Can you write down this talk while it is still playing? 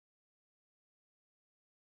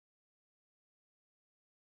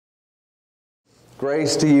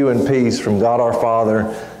Grace to you and peace from God our Father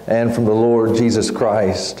and from the Lord Jesus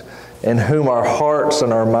Christ, in whom our hearts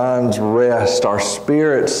and our minds rest. Our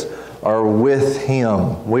spirits are with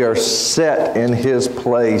Him. We are set in His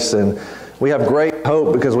place, and we have great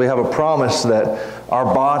hope because we have a promise that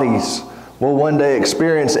our bodies will one day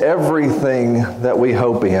experience everything that we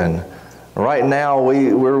hope in. Right now,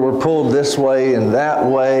 we're pulled this way and that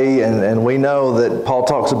way, and we know that Paul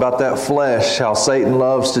talks about that flesh, how Satan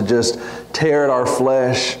loves to just tear at our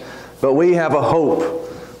flesh. But we have a hope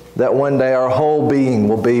that one day our whole being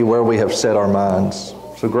will be where we have set our minds.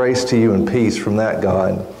 So grace to you and peace from that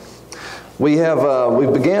God. We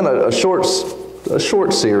began a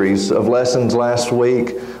short series of lessons last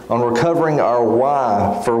week on recovering our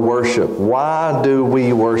why for worship. Why do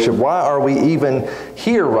we worship? Why are we even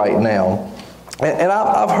here right now? And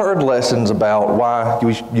I've heard lessons about why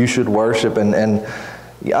you should worship, and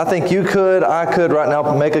I think I could right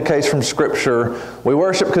now make a case from Scripture. We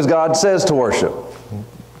worship because God says to worship.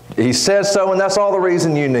 He says so, and that's all the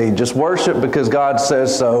reason you need. Just worship because God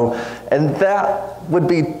says so. And that would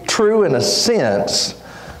be true in a sense.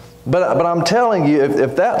 But I'm telling you,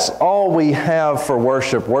 if that's all we have for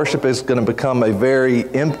worship, worship is going to become a very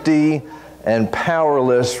empty and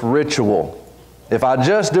powerless ritual. If I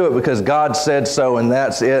just do it because God said so and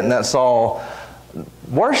that's it and that's all,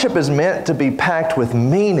 worship is meant to be packed with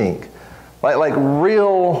meaning. Like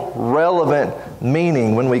real, relevant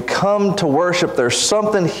meaning. When we come to worship, there's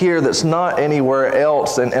something here that's not anywhere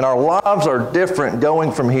else. And our lives are different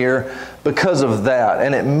going from here because of that.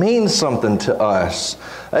 And it means something to us.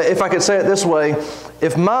 If I could say it this way,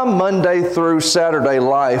 if my Monday through Saturday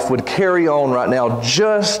life would carry on right now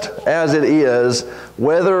just as it is,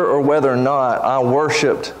 whether or not I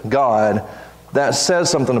worshiped God, that says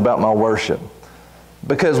something about my worship.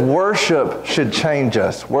 Because worship should change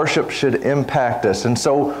us. Worship should impact us. And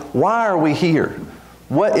so why are we here?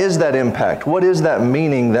 What is that impact? What is that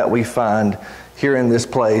meaning that we find here in this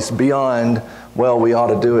place beyond, well, we ought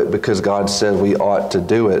to do it because God said we ought to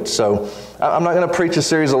do it? So I'm not going to preach a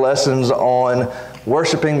series of lessons on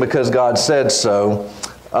worshiping because God said so.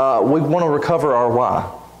 We want to recover our why.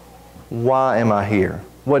 Why am I here?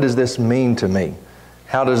 What does this mean to me?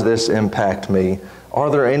 How does this impact me? Are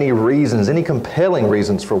there any reasons, any compelling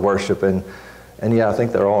reasons for worship? And yeah, I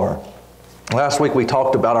think there are. Last week we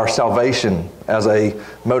talked about our salvation as a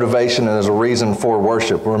motivation and as a reason for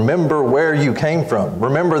worship. Remember where you came from.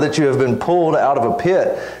 Remember that you have been pulled out of a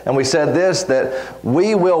pit. And we said this, that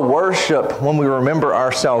we will worship when we remember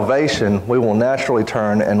our salvation. We will naturally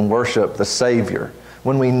turn and worship the Savior.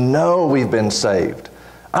 When we know we've been saved.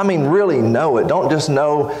 I mean, really know it. Don't just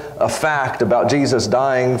know a fact about Jesus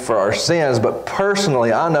dying for our sins, but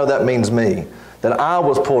personally, I know that means me. That I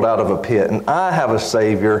was pulled out of a pit and I have a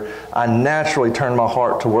Savior. I naturally turn my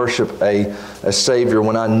heart to worship a Savior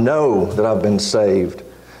when I know that I've been saved.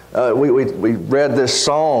 We read this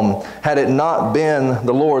psalm, had it not been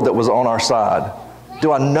the Lord that was on our side.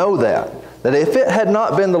 Do I know that? That if it had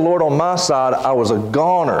not been the Lord on my side, I was a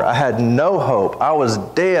goner. I had no hope. I was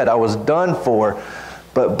dead. I was done for.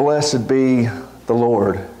 But blessed be the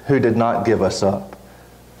Lord who did not give us up.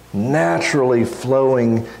 Naturally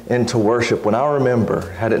flowing into worship when I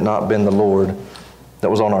remember, had it not been the Lord that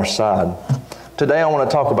was on our side. Today I want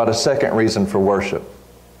to talk about a second reason for worship.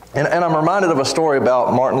 And I'm reminded of a story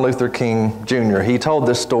about Martin Luther King Jr. He told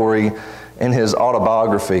this story in his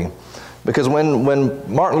autobiography. Because when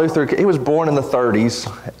Martin Luther, he was born in the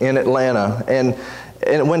 30s in Atlanta.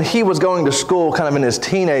 And when he was going to school kind of in his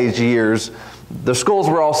teenage years, the schools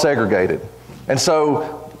were all segregated. And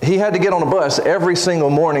so he had to get on a bus every single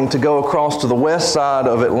morning to go across to the west side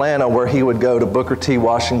of Atlanta where he would go to Booker T.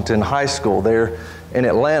 Washington High School there in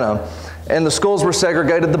Atlanta. And the schools were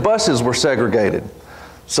segregated, the buses were segregated.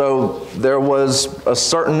 So there was a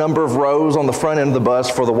certain number of rows on the front end of the bus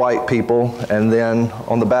for the white people and then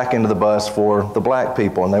on the back end of the bus for the black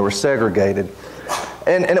people, and they were segregated.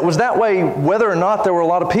 And it was that way whether or not there were a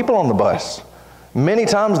lot of people on the bus. Many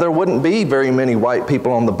times there wouldn't be very many white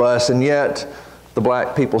people on the bus, and yet the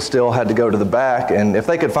black people still had to go to the back. And if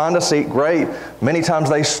they could find a seat, great. Many times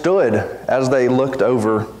they stood as they looked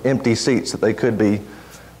over empty seats that they could be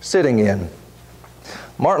sitting in.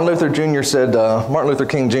 Martin Luther King Jr.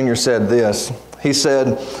 said this. He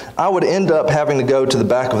said, "I would end up having to go to the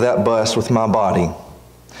back of that bus with my body.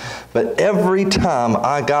 But every time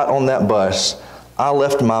I got on that bus, I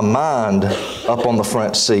left my mind up on the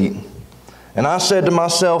front seat. And I said to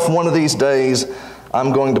myself, one of these days,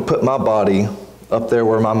 I'm going to put my body up there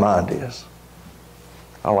where my mind is."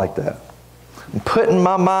 I like that. I'm putting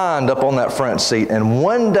my mind up on that front seat, and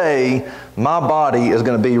one day my body is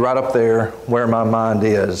going to be right up there where my mind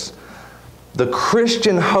is. The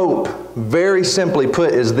Christian hope, very simply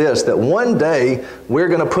put, is this, that one day we're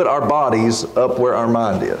going to put our bodies up where our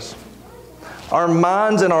mind is. Our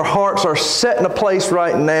minds and our hearts are set in a place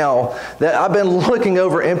right now that I've been looking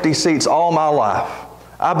over empty seats all my life.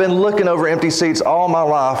 I've been looking over empty seats all my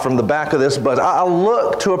life from the back of this bus. I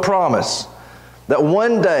look to a promise that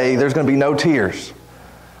one day there's going to be no tears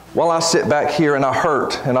while I sit back here and I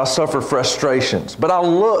hurt and I suffer frustrations. But I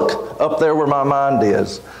look up there where my mind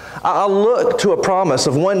is. I look to a promise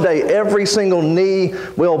of one day every single knee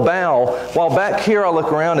will bow, while back here I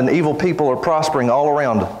look around and evil people are prospering all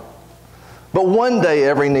around. But one day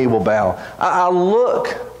every knee will bow. I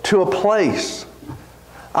look to a place.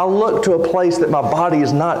 I look to a place that my body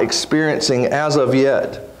is not experiencing as of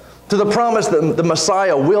yet. To the promise that the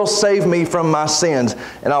Messiah will save me from my sins.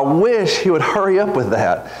 And I wish He would hurry up with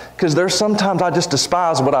that, because there's sometimes I just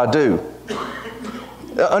despise what I do.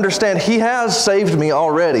 Understand, He has saved me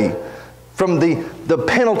already from the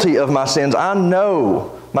penalty of my sins. I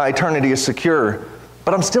know my eternity is secure,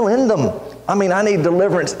 but I'm still in them. I mean, I need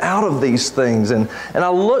deliverance out of these things. And I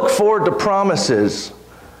look forward to promises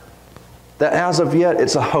that as of yet,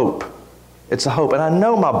 it's a hope. It's a hope. And I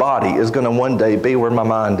know my body is going to one day be where my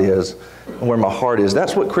mind is and where my heart is.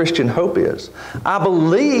 That's what Christian hope is. I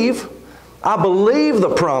believe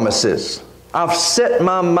the promises. I've set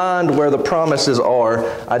my mind where the promises are.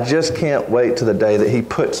 I just can't wait to the day that He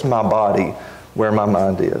puts my body where my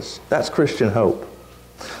mind is. That's Christian hope.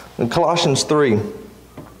 In Colossians 3,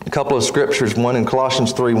 a couple of scriptures, one in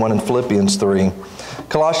Colossians 3, one in Philippians 3.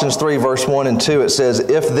 Colossians 3, verse 1 and 2, it says,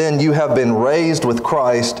 "If then you have been raised with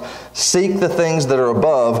Christ, seek the things that are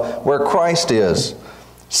above, where Christ is,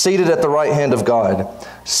 seated at the right hand of God.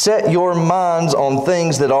 Set your minds on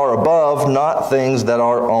things that are above, not things that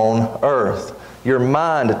are on earth." Your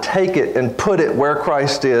mind, take it and put it where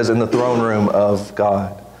Christ is, in the throne room of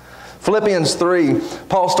God. Philippians 3,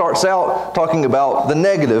 Paul starts out talking about the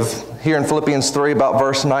negative. Here in Philippians 3, about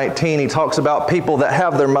verse 19, he talks about people that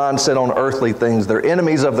have their mind set on earthly things. They're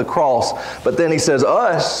enemies of the cross. But then he says,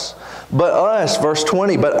 verse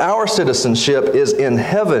 20, "But our citizenship is in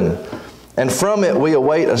heaven, and from it we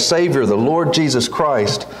await a Savior, the Lord Jesus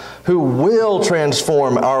Christ, who will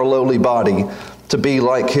transform our lowly body to be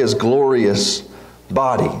like His glorious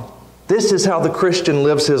body." This is how the Christian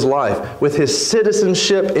lives his life, with his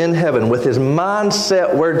citizenship in heaven, with his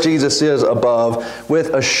mindset where Jesus is above,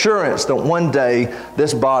 with assurance that one day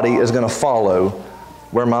this body is going to follow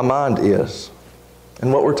where my mind is.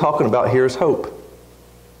 And what we're talking about here is hope.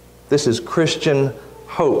 This is Christian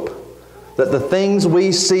hope, that the things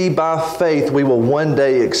we see by faith we will one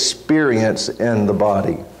day experience in the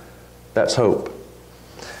body. That's hope.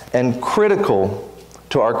 And critical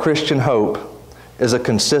to our Christian hope is a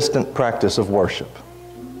consistent practice of worship.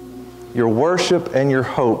 Your worship and your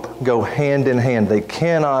hope go hand in hand. They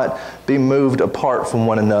cannot be moved apart from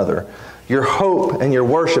one another. Your hope and your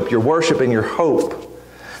worship and your hope.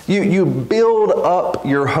 You build up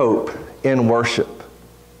your hope in worship.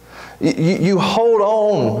 You hold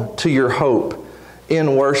on to your hope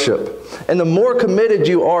in worship. And the more committed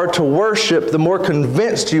you are to worship, the more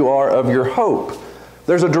convinced you are of your hope.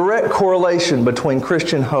 There's a direct correlation between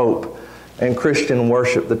Christian hope and Christian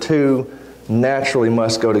worship. The two naturally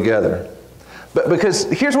must go together. But because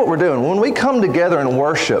here's what we're doing. When we come together and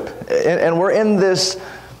worship, and we're in this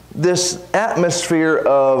atmosphere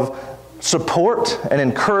of support and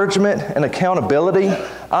encouragement and accountability.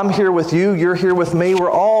 I'm here with you, you're here with me.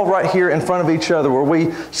 We're all right here in front of each other, where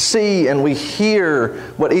we see and we hear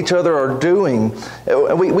what each other are doing.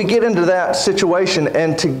 We get into that situation,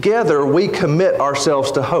 and together we commit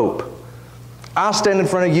ourselves to hope. I stand in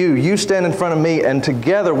front of you, you stand in front of me, and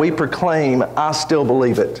together we proclaim, I still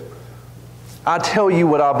believe it. I tell you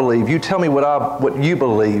what I believe, you tell me what you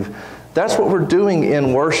believe. That's what we're doing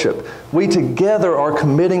in worship. We together are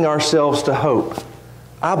committing ourselves to hope.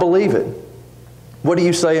 I believe it. What do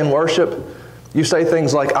you say in worship? You say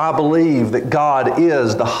things like, I believe that God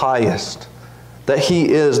is the highest, that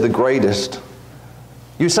He is the greatest.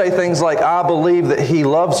 You say things like, I believe that He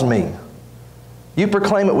loves me. You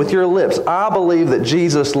proclaim it with your lips. I believe that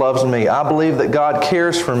Jesus loves me. I believe that God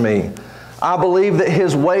cares for me. I believe that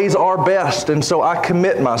His ways are best, and so I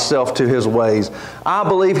commit myself to His ways. I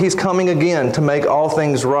believe He's coming again to make all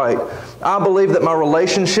things right. I believe that my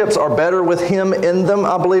relationships are better with Him in them.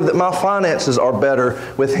 I believe that my finances are better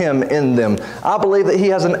with Him in them. I believe that He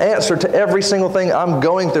has an answer to every single thing I'm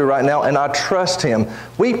going through right now, and I trust Him.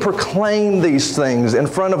 We proclaim these things in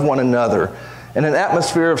front of one another in an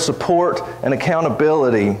atmosphere of support and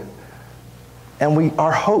accountability, and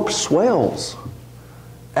our hope swells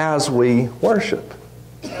as we worship.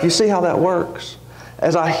 You see how that works?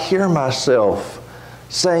 as I hear myself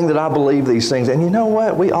saying that I believe these things. And you know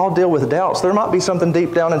what? We all deal with doubts. There might be something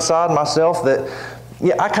deep down inside myself that,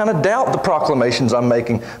 I kind of doubt the proclamations I'm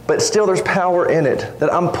making, but still there's power in it,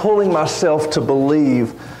 that I'm pulling myself to believe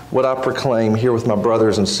what I proclaim here with my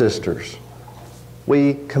brothers and sisters.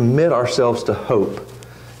 We commit ourselves to hope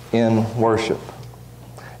in worship.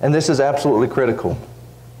 And this is absolutely critical.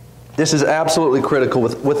 This is absolutely critical.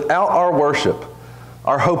 Without our worship,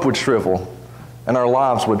 our hope would shrivel and our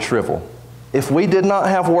lives would shrivel. If we did not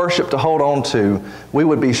have worship to hold on to, we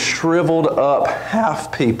would be shriveled up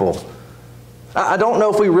half people. I don't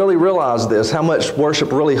know if we really realize this, how much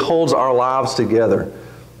worship really holds our lives together.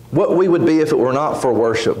 What we would be if it were not for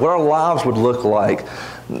worship, what our lives would look like.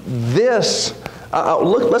 Let's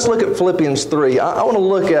look at Philippians 3. I want to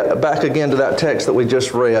look back again to that text that we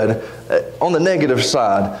just read on the negative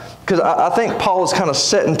side, because I think Paul is kind of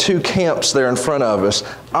setting two camps there in front of us.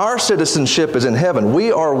 Our citizenship is in heaven.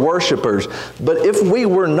 We are worshipers. But if we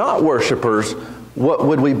were not worshipers, what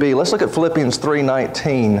would we be? Let's look at Philippians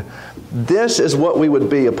 3:19. This is what we would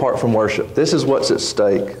be apart from worship. This is what's at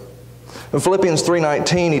stake. In Philippians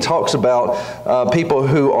 3:19, he talks about people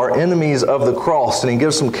who are enemies of the cross, and he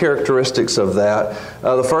gives some characteristics of that.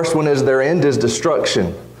 The first one is their end is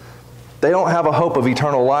destruction. They don't have a hope of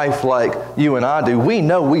eternal life like you and I do. We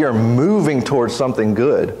know we are moving towards something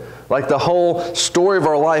good. Like the whole story of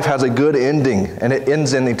our life has a good ending, and it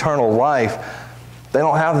ends in eternal life. They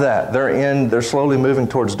don't have that. They're slowly moving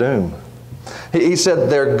towards doom. He said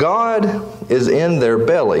their God is in their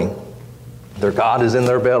belly. Their God is in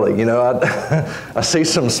their belly. You know, I see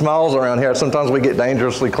some smiles around here. Sometimes we get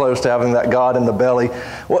dangerously close to having that God in the belly.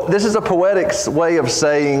 Well, this is a poetic way of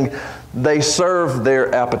saying they serve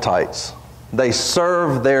their appetites. They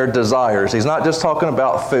serve their desires. He's not just talking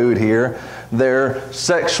about food here. Their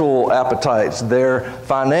sexual appetites, their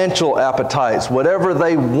financial appetites, whatever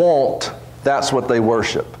they want, that's what they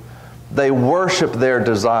worship. They worship their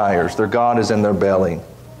desires. Their God is in their belly.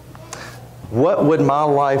 What would my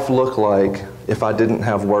life look like if I didn't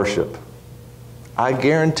have worship? I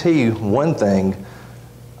guarantee you one thing,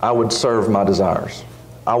 I would serve my desires.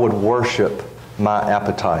 I would worship my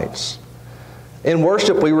appetites. In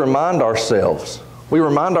worship, we remind ourselves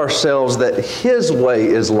that His way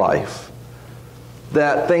is life.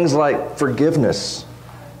 That things like forgiveness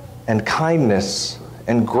and kindness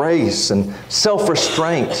and grace and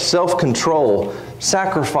self-restraint, self-control,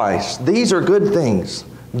 sacrifice, these are good things.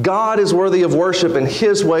 God is worthy of worship and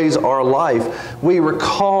His ways are life. We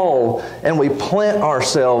recall and we plant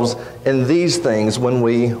ourselves in these things when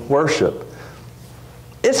we worship.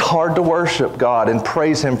 It's hard to worship God and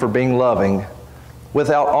praise Him for being loving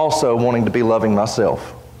without also wanting to be loving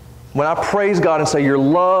myself. When I praise God and say, your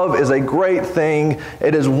love is a great thing,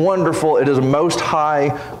 it is wonderful, it is a most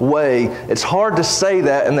high way, it's hard to say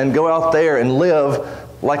that and then go out there and live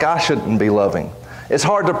like I shouldn't be loving. It's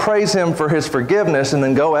hard to praise Him for His forgiveness and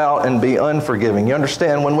then go out and be unforgiving. You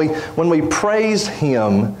understand? When we praise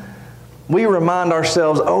Him, we remind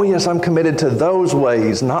ourselves, oh yes, I'm committed to those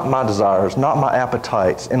ways, not my desires, not my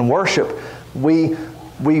appetites. In worship, we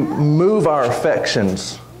move our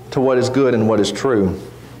affections to what is good and what is true.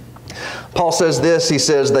 Paul says this, he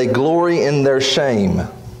says, they glory in their shame,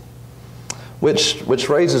 which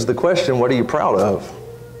raises the question, what are you proud of?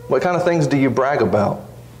 What kind of things do you brag about?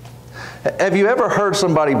 Have you ever heard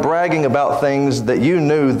somebody bragging about things that you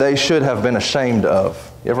knew they should have been ashamed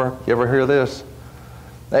of? You ever hear this?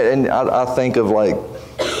 And I think of like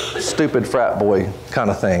stupid frat boy kind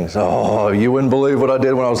of things. Oh, you wouldn't believe what I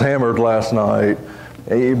did when I was hammered last night.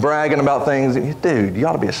 You bragging about things. Dude, you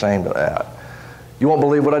ought to be ashamed of that. You won't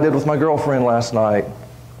believe what I did with my girlfriend last night.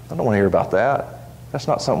 I don't want to hear about that. That's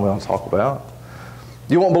not something we want to talk about.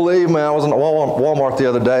 You won't believe, man, I was in Walmart the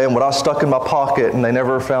other day and what I stuck in my pocket and they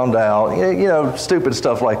never found out. You know, stupid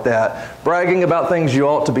stuff like that. Bragging about things you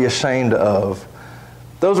ought to be ashamed of.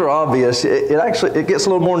 Those are obvious. It gets a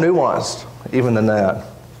little more nuanced even than that.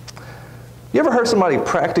 You ever heard somebody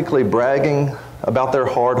practically bragging about their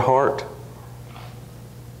hard heart?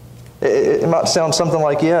 It might sound something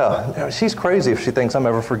like, yeah, she's crazy if she thinks I'm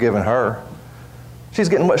ever forgiving her. She's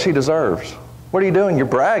getting what she deserves. What are you doing? You're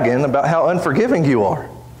bragging about how unforgiving you are.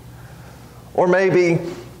 Or maybe,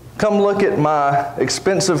 come look at my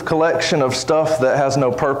expensive collection of stuff that has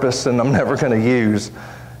no purpose and I'm never going to use,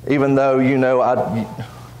 even though you know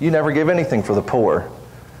you never give anything for the poor.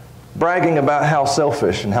 Bragging about how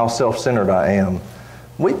selfish and how self-centered I am.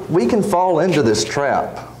 We can fall into this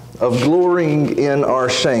trap of glorying in our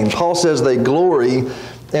shame. Paul says they glory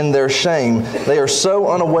in their shame. They are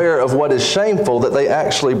so unaware of what is shameful that they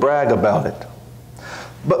actually brag about it.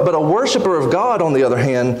 But a worshiper of God, on the other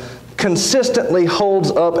hand, consistently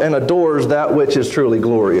holds up and adores that which is truly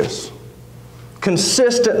glorious.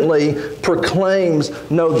 Consistently proclaims,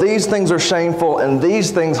 no, these things are shameful and these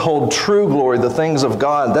things hold true glory, the things of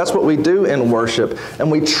God. That's what we do in worship.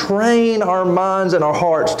 And we train our minds and our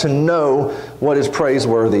hearts to know what is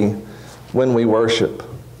praiseworthy when we worship.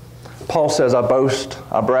 Paul says, I boast,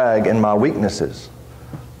 I brag in my weaknesses.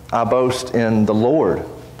 I boast in the Lord.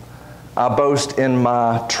 I boast in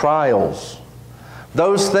my trials.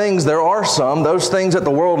 Those things, there are some, those things that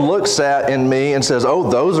the world looks at in me and says, oh,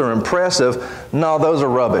 those are impressive. No, those are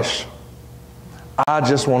rubbish. I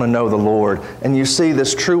just want to know the Lord. And you see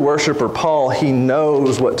this true worshiper, Paul, he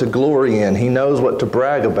knows what to glory in. He knows what to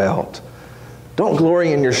brag about. Don't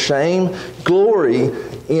glory in your shame. Glory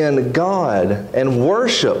in God. And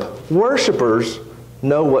worshipers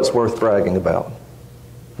know what's worth bragging about.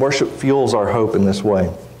 Worship fuels our hope in this way.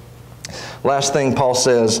 Last thing Paul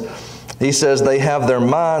says, he says they have their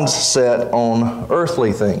minds set on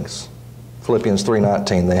earthly things. Philippians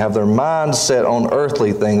 3:19. They have their minds set on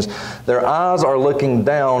earthly things. Their eyes are looking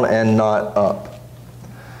down and not up.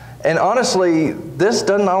 And honestly, this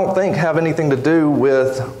doesn't, I don't think, have anything to do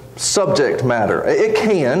with subject matter. It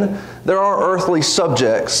can. There are earthly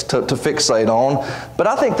subjects to fixate on. But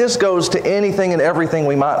I think this goes to anything and everything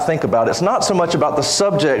we might think about. It's not so much about the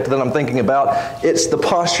subject that I'm thinking about. It's the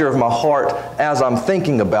posture of my heart as I'm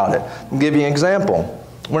thinking about it. I'll give you an example.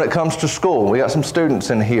 When it comes to school, we got some students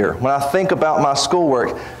in here. When I think about my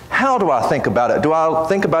schoolwork, how do I think about it? Do I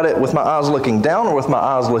think about it with my eyes looking down or with my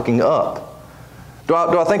eyes looking up? Do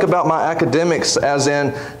I think about my academics as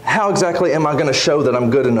in, how exactly am I going to show that I'm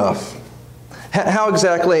good enough? How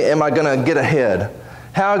exactly am I going to get ahead?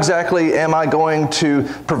 How exactly am I going to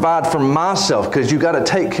provide for myself? Because you've got to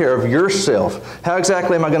take care of yourself. How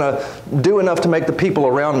exactly am I going to do enough to make the people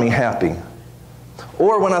around me happy?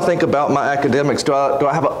 Or when I think about my academics, do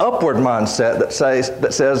I have an upward mindset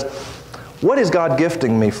that says, what is God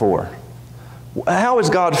gifting me for? How is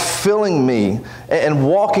God filling me and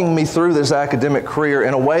walking me through this academic career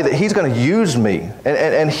in a way that He's going to use me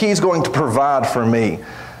and He's going to provide for me?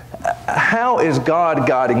 How is God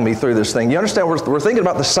guiding me through this thing? You understand, we're thinking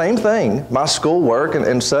about the same thing, my schoolwork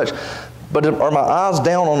and such, but are my eyes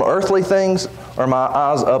down on earthly things or are my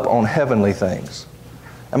eyes up on heavenly things?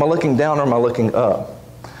 Am I looking down or am I looking up?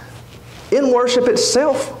 In worship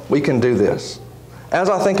itself, we can do this. As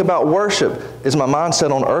I think about worship, is my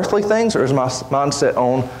mindset on earthly things or is my mindset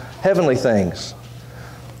on heavenly things?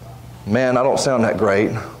 Man, I don't sound that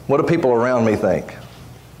great. What do people around me think?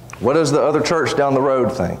 What does the other church down the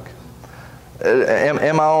road think?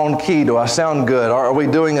 Am I on key? Do I sound good? Are we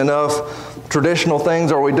doing enough traditional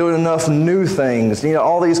things? Are we doing enough new things? You know,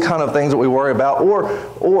 all these kind of things that we worry about.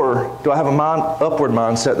 Or do I have a upward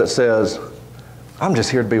mindset that says, I'm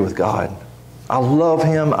just here to be with God. I love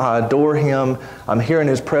Him. I adore Him. I'm here in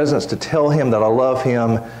His presence to tell Him that I love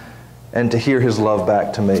Him and to hear His love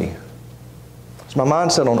back to me. Is my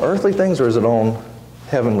mindset on earthly things or is it on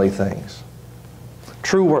heavenly things?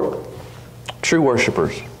 True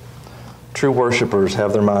worshipers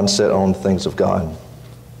have their mindset on things of God.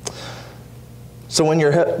 So when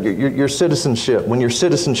your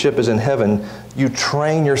citizenship is in heaven, you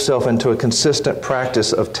train yourself into a consistent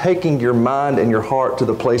practice of taking your mind and your heart to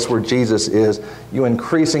the place where Jesus is. You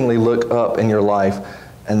increasingly look up in your life,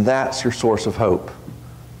 and that's your source of hope.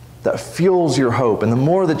 That fuels your hope. And the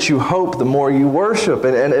more that you hope, the more you worship.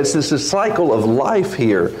 And it's this cycle of life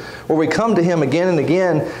here where we come to Him again and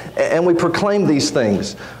again and we proclaim these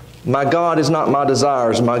things. My God is not my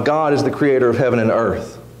desires. My God is the creator of heaven and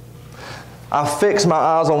earth. I fix my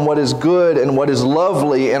eyes on what is good and what is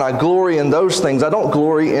lovely, and I glory in those things. I don't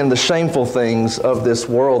glory in the shameful things of this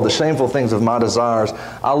world, the shameful things of my desires.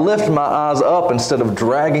 I lift my eyes up instead of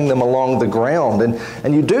dragging them along the ground.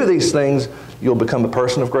 And you do these things, you'll become a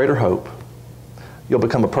person of greater hope. You'll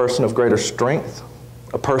become a person of greater strength,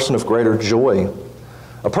 a person of greater joy,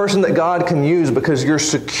 a person that God can use because you're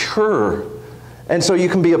secure. And so you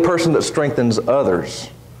can be a person that strengthens others.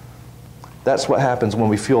 That's what happens when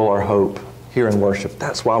we fuel our hope here in worship.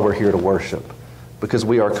 That's why we're here to worship, because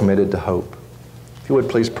we are committed to hope. If you would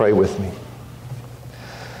please pray with me.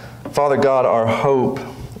 Father God, our hope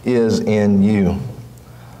is in You.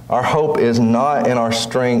 Our hope is not in our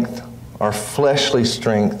strength, our fleshly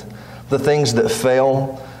strength, the things that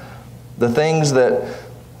fail, the things that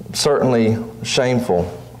certainly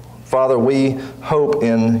shameful. Father, we hope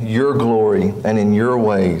in Your glory and in Your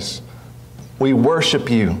ways. We worship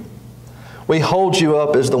You. We hold You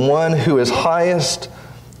up as the one who is highest,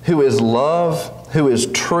 who is love, who is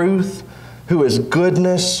truth, who is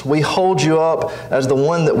goodness. We hold You up as the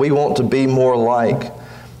one that we want to be more like.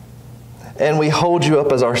 and we hold you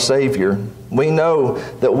up as our Savior. We know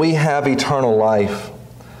that we have eternal life.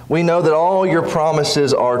 We know that all your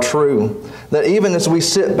promises are true. That even as we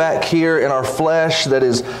sit back here in our flesh that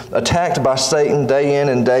is attacked by Satan day in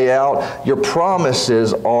and day out, your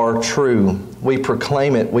promises are true. We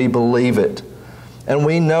proclaim it. We believe it. And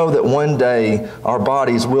we know that one day our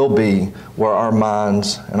bodies will be where our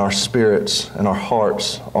minds and our spirits and our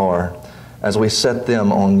hearts are as we set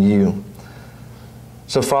them on you.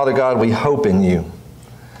 So, Father God, we hope in you.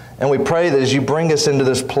 And we pray that as you bring us into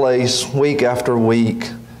this place week after week,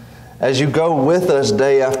 as you go with us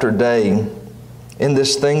day after day in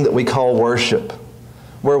this thing that we call worship,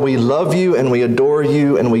 where we love you and we adore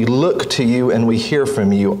you and we look to you and we hear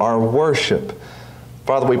from you, our worship.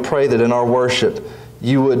 Father, we pray that in our worship,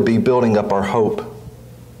 you would be building up our hope.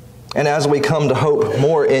 And as we come to hope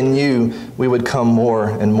more in you, we would come more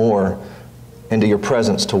and more into your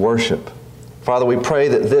presence to worship. Father, we pray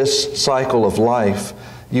that this cycle of life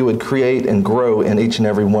you would create and grow in each and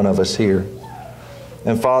every one of us here.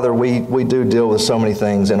 And Father, we do deal with so many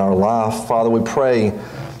things in our life. Father, we pray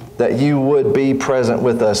that you would be present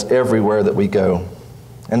with us everywhere that we go,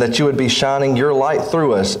 and that you would be shining your light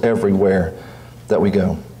through us everywhere that we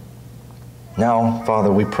go. Now,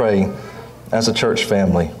 Father, we pray as a church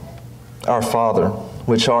family, Our Father,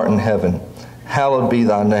 which art in heaven, hallowed be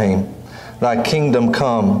thy name. Thy kingdom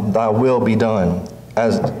come, thy will be done,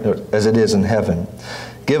 as it is in heaven.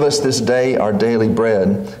 Give us this day our daily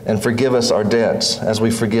bread, and forgive us our debts, as we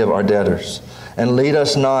forgive our debtors. And lead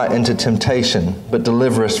us not into temptation, but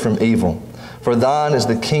deliver us from evil. For thine is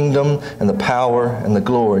the kingdom, and the power, and the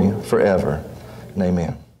glory forever. And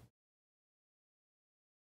amen.